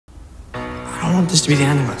I don't want this to be the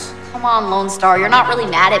end of us. Come on, Lone Star, you're not really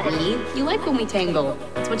mad at me. You like when we tangle.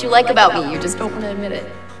 It's what you like about me, you just don't want to admit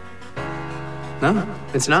it. No,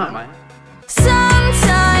 it's not, Mike.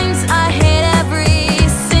 Sometimes I hate every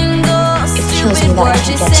single stupid word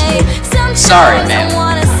you say. Sorry, man. I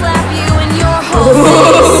wanna slap you in your whole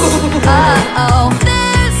face. Uh-oh,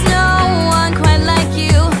 there's no one quite like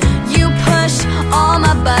you. You push all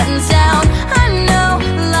my buttons down. I know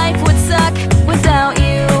life would suck without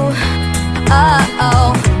you.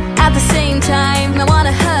 Uh-oh, at the same time I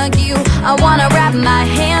wanna hug you. I wanna wrap my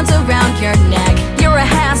hands around your neck. You're a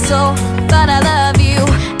hassle, but I love you.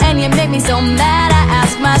 And you make me so mad, I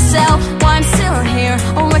ask myself why I'm still here,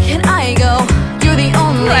 or where can I go? You're the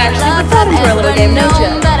only love I've ever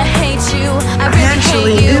known, but I hate you, I really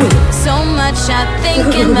hate you so much, I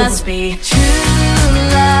think it must be true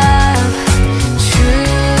love,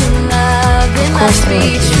 it must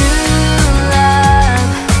be true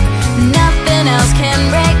love. Nothing else can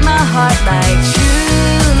break my heart like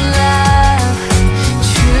true love,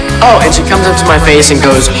 true. Oh, and she comes up to my face and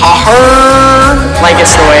goes, ha-ha, like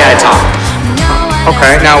it's the way I talk.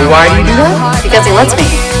 Okay, now why do you do that? Because he lets me.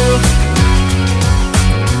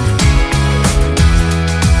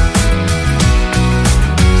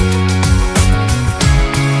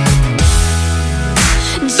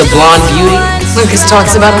 The blonde beauty? Lucas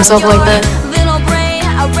talks about himself like that.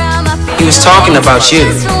 He was talking about you.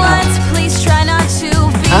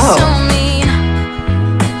 Oh.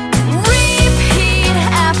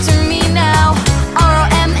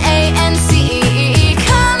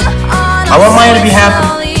 I want Maya to be happy.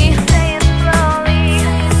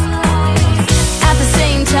 At the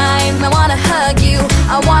same time, I wanna hug you.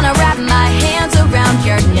 I wanna wrap my hands around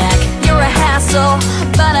your neck. You're a hassle,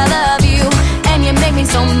 but I love you. And you make me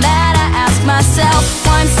so mad, I ask myself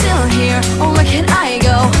why I'm still here, or where can I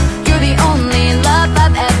go? You're the only love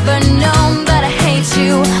I've ever known, but I hate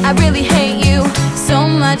you, I really hate you so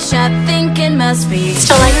much, I think it must be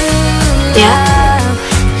Still like, yeah?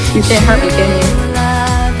 You can't hurt me, can you?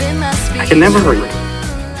 I can never hurt you.